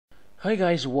Hi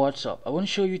guys, what's up? I want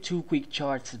to show you two quick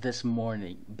charts this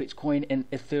morning, Bitcoin and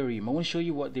Ethereum. I want to show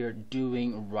you what they're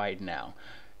doing right now.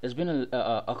 There's been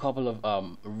a couple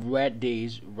of red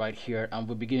days right here, and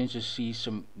we're beginning to see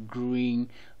some green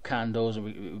candles.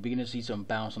 We're beginning to see some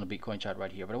bounce on the Bitcoin chart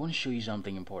right here. But I want to show you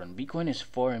something important. Bitcoin is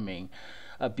forming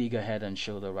a bigger head and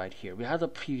shoulder right here. We had the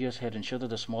previous head and shoulder,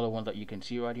 the smaller one that you can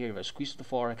see right here. If I squeeze the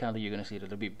 4-hour candle, you're going to see it a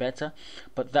little bit better.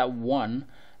 But that one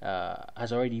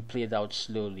has already played out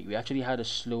slowly. We actually had a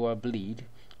slower bleed,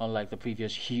 unlike the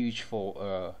previous huge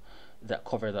fall that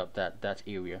covered up that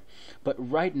area. But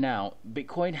right now,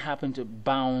 Bitcoin happened to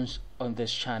bounce on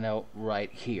this channel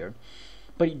right here,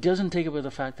 but it doesn't take away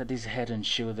the fact that this head and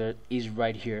shoulder is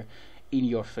right here in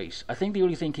your face. I think the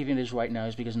only thing keeping this right now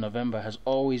is because November has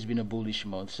always been a bullish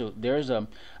month, so there's a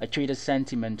trader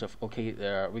sentiment of okay,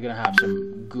 we're gonna have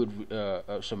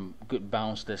some good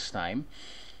bounce this time,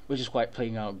 which is quite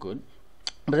playing out good.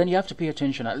 But then you have to pay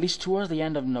attention, at least towards the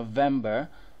end of November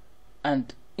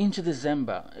and into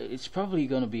December, it's probably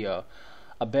going to be a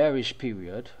bearish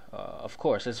period. Of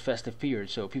course, it's festive period,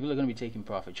 so people are going to be taking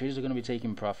profit. Traders are going to be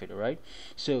taking profit, all right?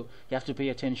 So you have to pay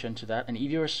attention to that. And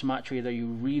if you're a smart trader, you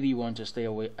really want to stay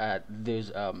away at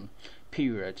those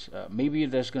periods. Maybe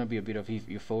there's going to be a bit of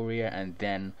euphoria and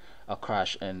then a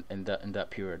crash in that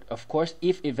period. Of course,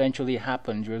 if eventually it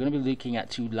happens, we're going to be looking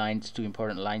at two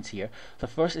important lines here. The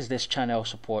first is this channel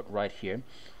support right here,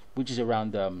 which is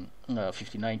around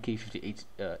 59k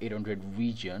 800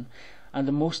 region, and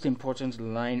the most important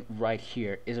line right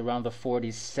here is around the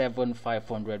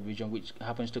 47,500 region, which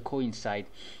happens to coincide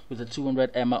with the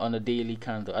 200 EMA on a daily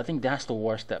candle. I think that's the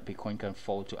worst that Bitcoin can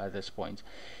fall to at this point.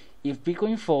 If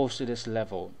Bitcoin falls to this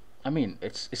level, I mean,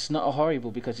 it's not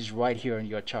horrible because it's right here on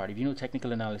your chart. If you know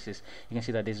technical analysis, you can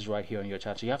see that this is right here on your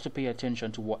chart. So you have to pay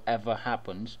attention to whatever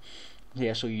happens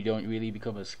here, so you don't really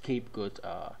become a scapegoat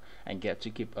and get to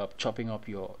keep chopping up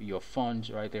your funds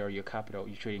right there, your capital,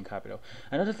 your trading capital.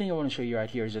 Another thing I want to show you right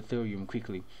here is Ethereum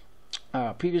quickly.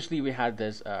 Previously we had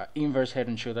this inverse head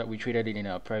and shoulder. We traded it in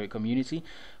our private community.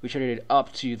 We traded it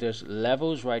up to this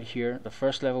levels right here. The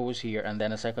first level was here, and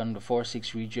then a second, the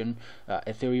 4-6 region.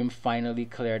 Ethereum finally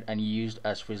cleared and used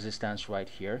as resistance right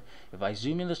here. If I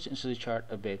zoom in into the chart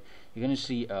a bit, you're going to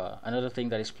see another thing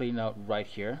that is playing out right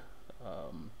here.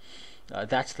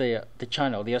 That's the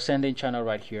channel, the ascending channel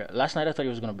right here. Last night I thought it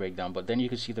was going to break down, but then you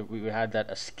could see that we had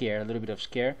that a little bit of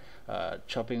scare,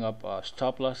 chopping up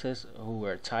stop losses who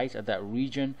were tight at that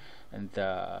region, and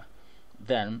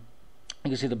then you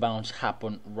can see the bounce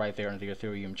happen right there on the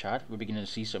Ethereum chart. We're beginning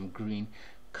to see some green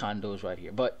candles right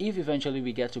here. But if eventually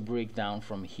we get to break down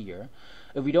from here,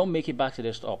 if we don't make it back to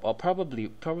this top, or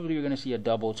probably we're going to see a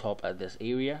double top at this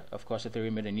area. Of course,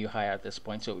 Ethereum made a new high at this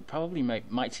point, so we probably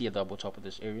might see a double top at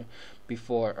this area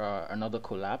before another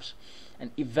collapse.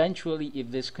 And eventually,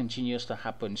 if this continues to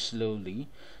happen slowly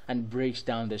and breaks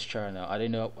down this channel, I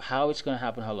don't know how it's going to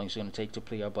happen, how long it's going to take to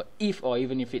play out, but if or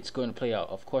even if it's going to play out,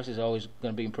 of course it's always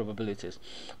going to be in probabilities.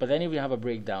 But then if we have a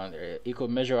breakdown, it could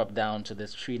measure up down to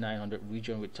this 3900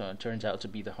 region, which turns out to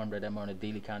be the 100 EMA on a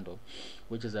daily candle,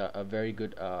 which is a very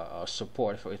good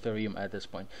support for Ethereum at this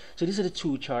point. So these are the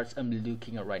two charts I'm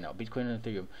looking at right now, Bitcoin and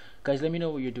Ethereum. Guys, let me know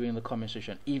what you're doing in the comment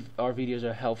section. If our videos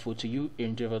are helpful to you,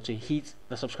 endeavor to hit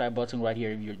the subscribe button right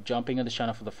here. If you're jumping on the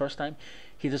channel for the first time,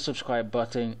 hit the subscribe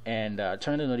button and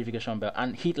turn the notification bell,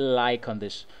 and hit like on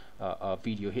this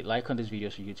video. Hit like on this video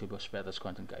so YouTube will spread this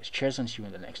content, guys. Cheers, and see you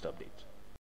in the next update.